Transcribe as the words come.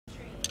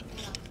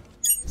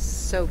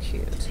So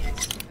cute.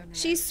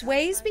 She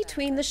sways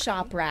between the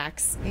shop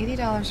racks.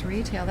 $80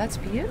 retail, that's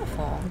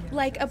beautiful.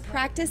 Like a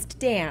practiced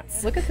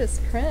dance. Look at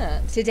this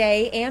print.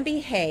 Today,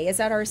 Ambi Hay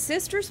is at our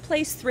Sister's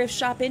Place thrift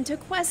shop in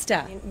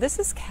Tequesta. This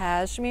is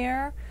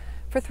cashmere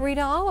for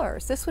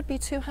 $3. This would be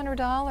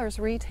 $200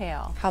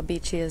 retail. How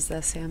beachy is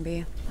this,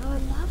 Ambi? Oh, I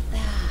love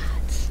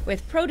that.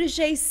 With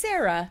protege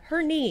Sarah,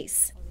 her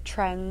niece.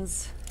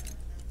 Trends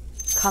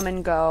come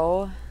and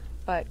go,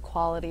 but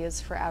quality is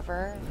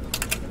forever.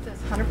 This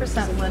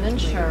 100% linen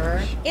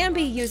shirt.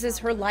 Ambi uses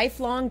her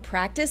lifelong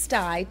practiced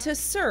eye to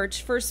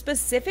search for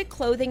specific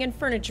clothing and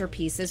furniture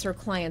pieces her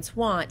clients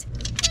want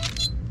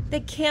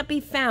that can't be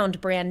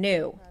found brand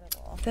new.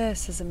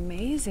 This is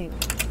amazing.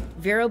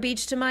 Vero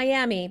Beach to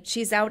Miami,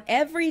 she's out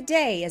every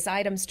day as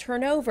items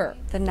turn over.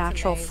 The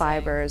natural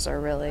fibers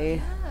are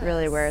really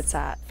where it's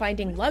at.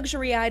 Finding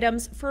luxury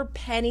items for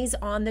pennies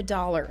on the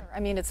dollar. I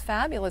mean, it's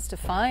fabulous to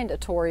find a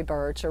Tory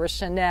Burch or a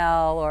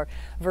Chanel or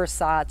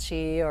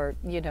Versace or,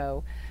 you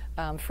know,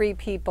 Free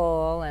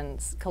People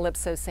and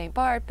Calypso St.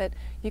 Bart, but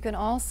you can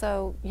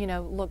also, you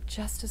know, look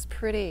just as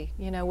pretty,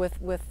 you know,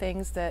 with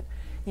things that,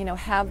 you know,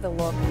 have the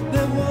look.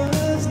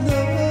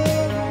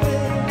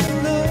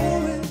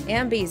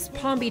 Ambi's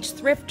Palm Beach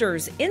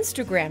Thrifters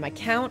Instagram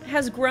account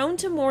has grown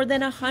to more than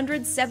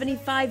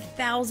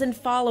 175,000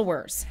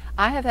 followers.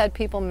 I have had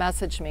people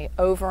message me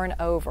over and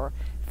over,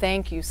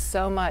 thank you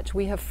so much.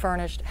 We have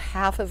furnished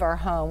half of our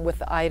home with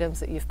the items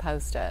that you've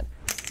posted.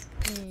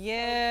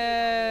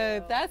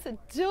 Yeah, that's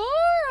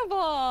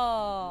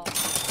adorable.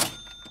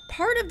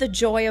 Part of the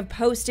joy of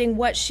posting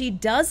what she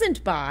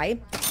doesn't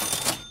buy,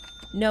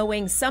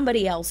 knowing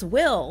somebody else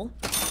will,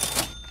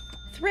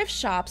 thrift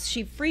shops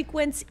she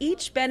frequents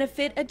each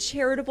benefit a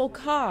charitable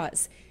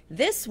cause.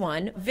 This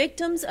one,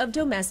 victims of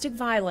domestic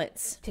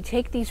violence. To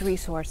take these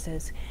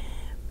resources,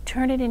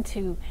 turn it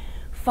into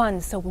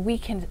funds so we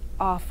can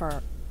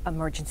offer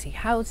emergency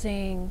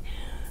housing,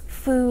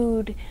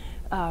 food,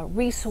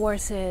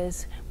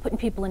 resources, putting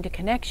people into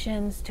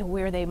connections to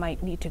where they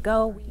might need to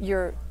go.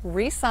 You're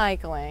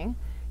recycling,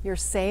 you're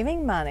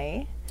saving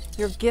money,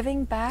 you're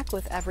giving back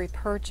with every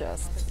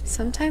purchase.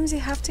 Sometimes you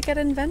have to get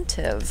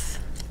inventive.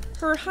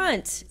 Her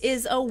hunt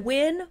is a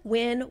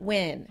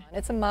win-win-win.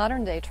 It's a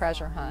modern-day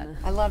treasure hunt.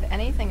 I love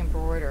anything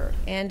embroidered.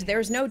 And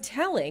there's no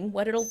telling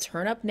what it'll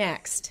turn up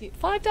next.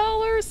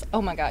 $5?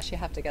 Oh my gosh, you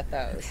have to get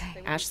those.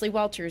 Ashley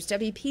Walters,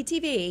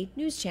 WPTV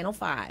News Channel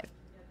 5.